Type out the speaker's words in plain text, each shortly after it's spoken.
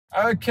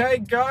Okay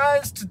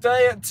guys,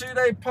 today at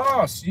 2-day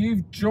pass,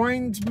 you've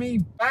joined me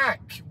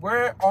back.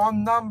 We're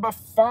on number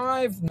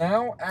 5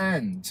 now,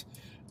 and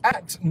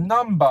at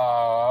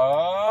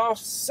number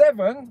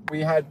 7 we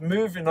had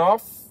moving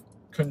off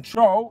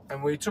control,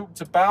 and we talked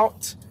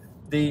about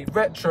the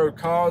retro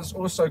cars,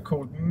 also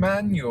called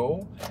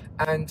manual,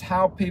 and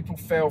how people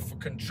fail for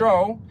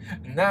control.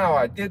 Now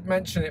I did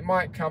mention it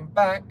might come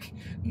back.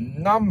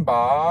 Number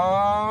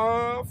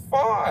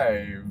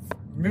 5,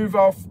 move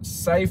off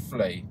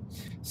safely.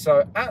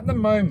 So at the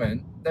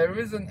moment, there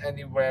isn't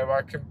anywhere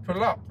I can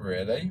pull up,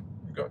 really.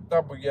 We've got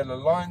double yellow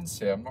lines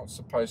here. I'm not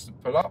supposed to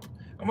pull up.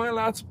 Am I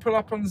allowed to pull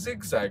up on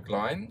zigzag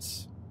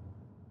lines?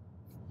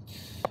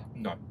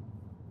 No.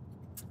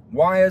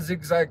 Why are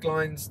zigzag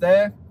lines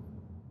there?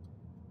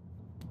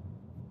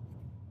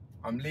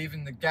 I'm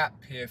leaving the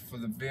gap here for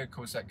the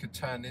vehicles that could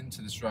turn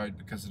into this road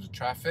because of the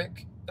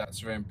traffic. That's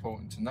very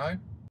important to know.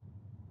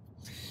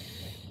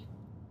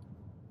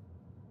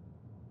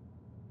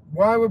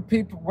 Why would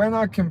people, when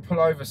I can pull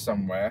over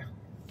somewhere,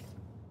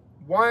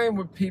 why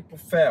would people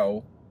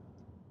fail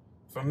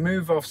for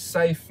move off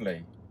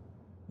safely?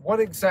 What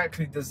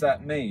exactly does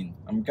that mean?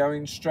 I'm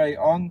going straight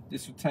on.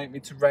 This will take me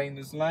to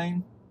Rainer's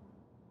Lane.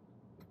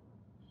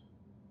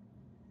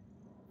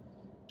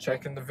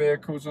 Checking the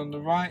vehicles on the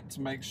right to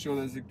make sure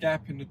there's a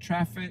gap in the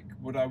traffic.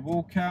 Would I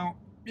walk out?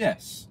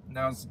 Yes.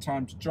 Now's the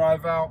time to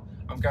drive out.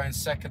 I'm going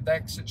second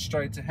exit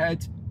straight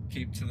ahead.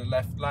 Keep to the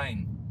left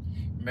lane.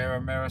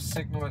 Mirror, mirror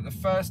signal at the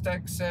first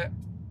exit.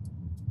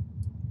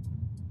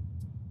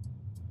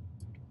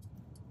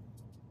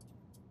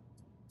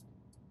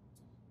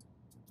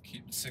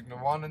 Keep the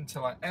signal on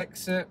until I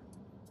exit.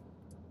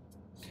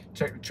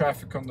 Check the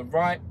traffic on the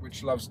right,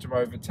 which loves to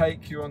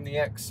overtake you on the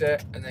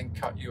exit and then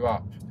cut you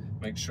up.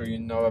 Make sure you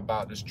know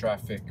about this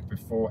traffic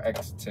before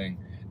exiting.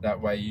 That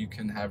way you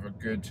can have a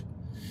good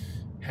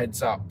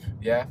heads up,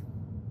 yeah?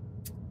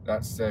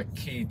 That's the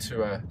key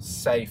to a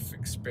safe,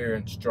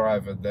 experienced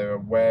driver. They're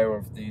aware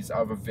of these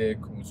other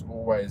vehicles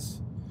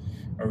always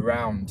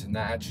around, and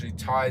that actually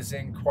ties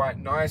in quite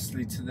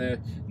nicely to the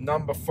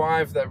number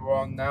 5 that we're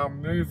on now,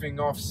 moving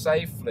off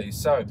safely.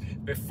 So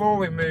before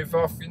we move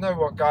off, you know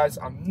what guys,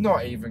 I'm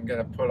not even going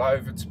to pull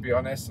over, to be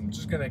honest. I'm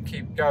just going to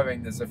keep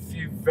going. There's a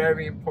few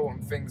very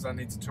important things I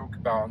need to talk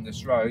about on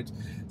this road.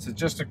 So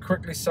just to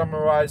quickly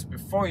summarize,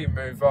 before you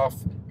move off,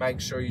 make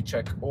sure you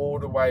check all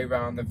the way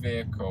around the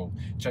vehicle.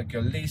 Check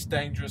your least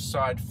dangerous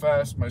side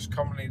first, most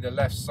commonly the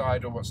left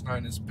side, or what's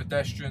known as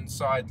pedestrian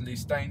side,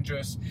 least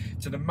dangerous,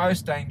 to the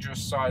most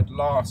dangerous side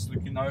last,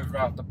 looking over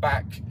out the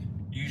back,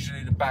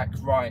 usually the back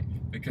right,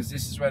 because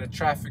this is where the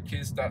traffic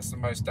is. That's the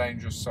most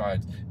dangerous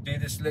side. Do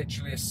this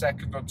literally a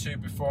second or two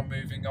before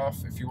moving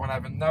off. If you want to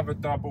have another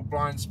double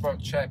blind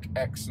spot check,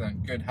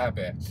 excellent, good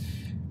habit.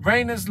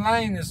 Rainer's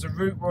Lane is the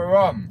route we're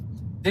on.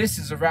 This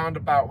is a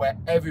roundabout where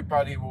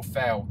everybody will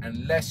fail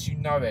unless you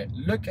know it.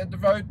 Look at the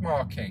road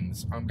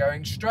markings. I'm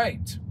going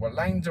straight. What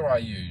lane do I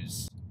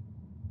use?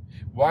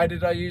 Why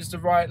did I use the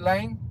right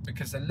lane?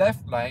 Because the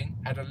left lane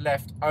had a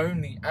left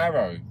only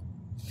arrow.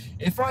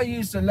 If I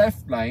use the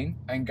left lane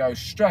and go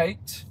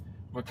straight,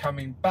 we're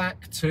coming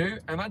back to,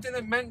 and I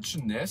didn't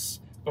mention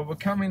this, but we're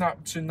coming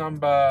up to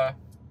number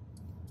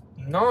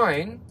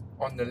 9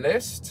 on the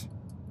list.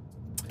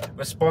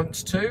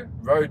 Response to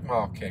road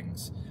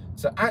markings.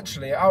 So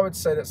actually, I would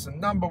say that's the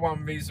number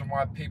 1 reason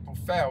why people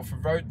fail for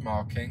road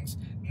markings,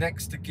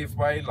 next to give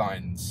way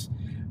lines.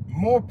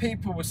 More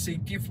people will see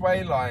give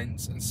way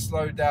lines and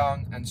slow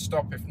down and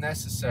stop if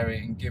necessary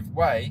and give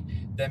way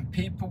than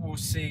people will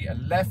see a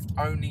left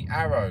only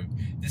arrow.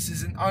 This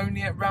isn't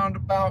only at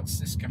roundabouts,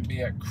 this can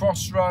be at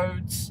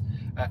crossroads,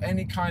 at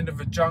any kind of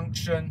a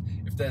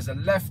junction. If there's a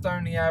left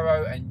only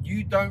arrow and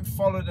you don't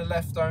follow the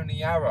left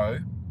only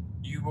arrow,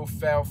 you will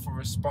fail for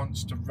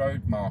response to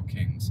road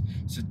markings.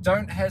 So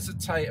don't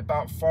hesitate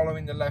about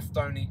following the left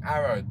only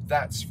arrow,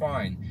 that's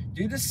fine.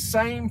 Do the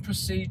same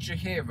procedure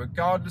here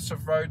regardless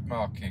of road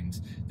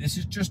markings. This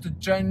is just a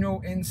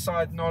general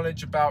inside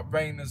knowledge about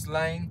Rainer's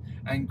Lane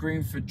and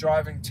Greenford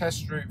driving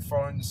test route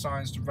following the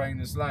signs to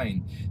Rainer's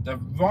Lane. The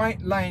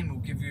right lane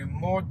will give you a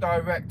more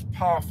direct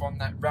path on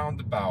that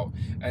roundabout,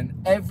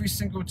 and every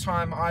single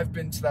time I've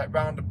been to that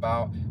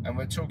roundabout, and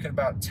we're talking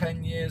about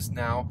 10 years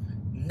now,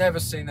 never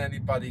seen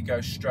anybody go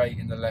straight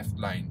in the left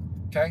lane.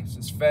 Okay, so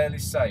it's fairly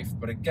safe.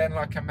 But again,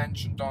 like I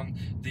mentioned on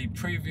the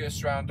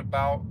previous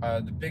roundabout,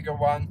 the bigger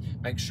one,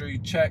 make sure you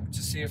check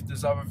to see if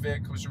there's other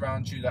vehicles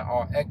around you that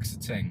are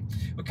exiting.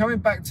 We're coming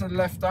back to the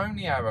left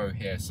only arrow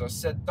here. So I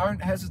said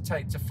don't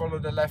hesitate to follow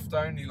the left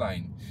only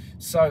lane.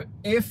 So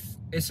if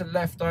it's a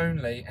left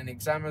only and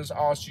examiners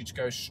ask you to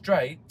go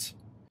straight,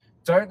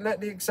 don't let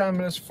the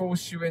examiners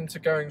force you into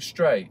going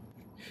straight.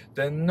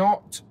 They're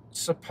not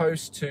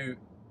supposed to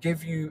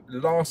give you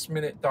last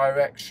minute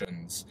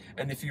directions.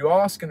 And if you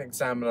ask an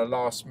examiner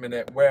last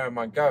minute, where am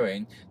I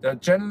going, they'll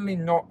generally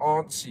not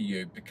answer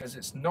you, because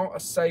it's not a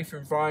safe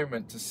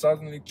environment to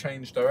suddenly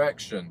change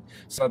direction.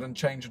 Sudden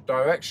change of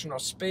direction or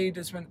speed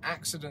is when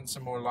accidents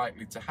are more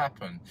likely to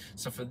happen.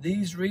 So for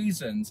these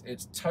reasons,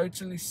 it's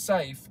totally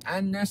safe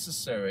and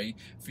necessary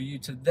for you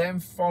to then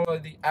follow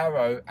the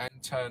arrow and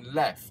turn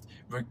left,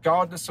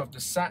 regardless of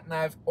the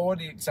sat-nav or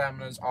the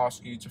examiners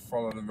asking you to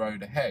follow the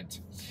road ahead.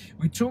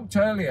 We talked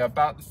earlier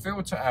about the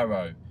filter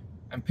arrow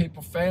and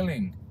people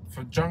failing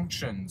for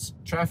junctions,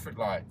 traffic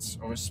lights,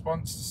 or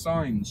response to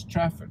signs,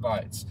 traffic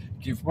lights,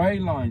 give way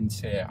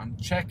lines here. I'm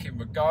checking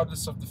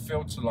regardless of the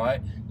filter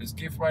light, there's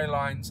give way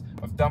lines.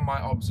 I've done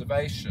my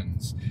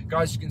observations.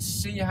 Guys, you can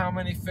see how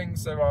many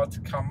things there are to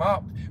come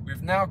up.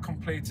 We've now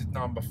completed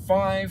number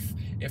 5.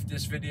 If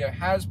this video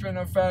has been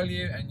of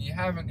value and you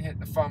haven't hit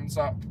the thumbs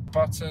up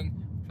button,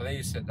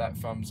 please hit that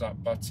thumbs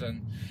up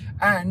button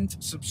and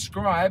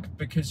subscribe,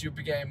 because you'll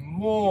be getting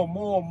more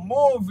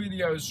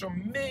videos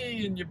from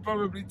me, and you're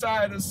probably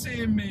tired of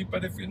seeing me,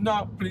 but if you're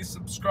not, please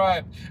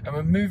subscribe. And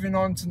we're moving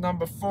on to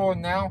number 4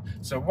 now,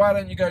 so why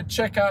don't you go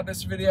check out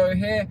this video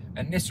here,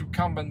 and this will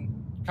come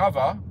and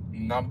cover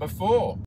number 4.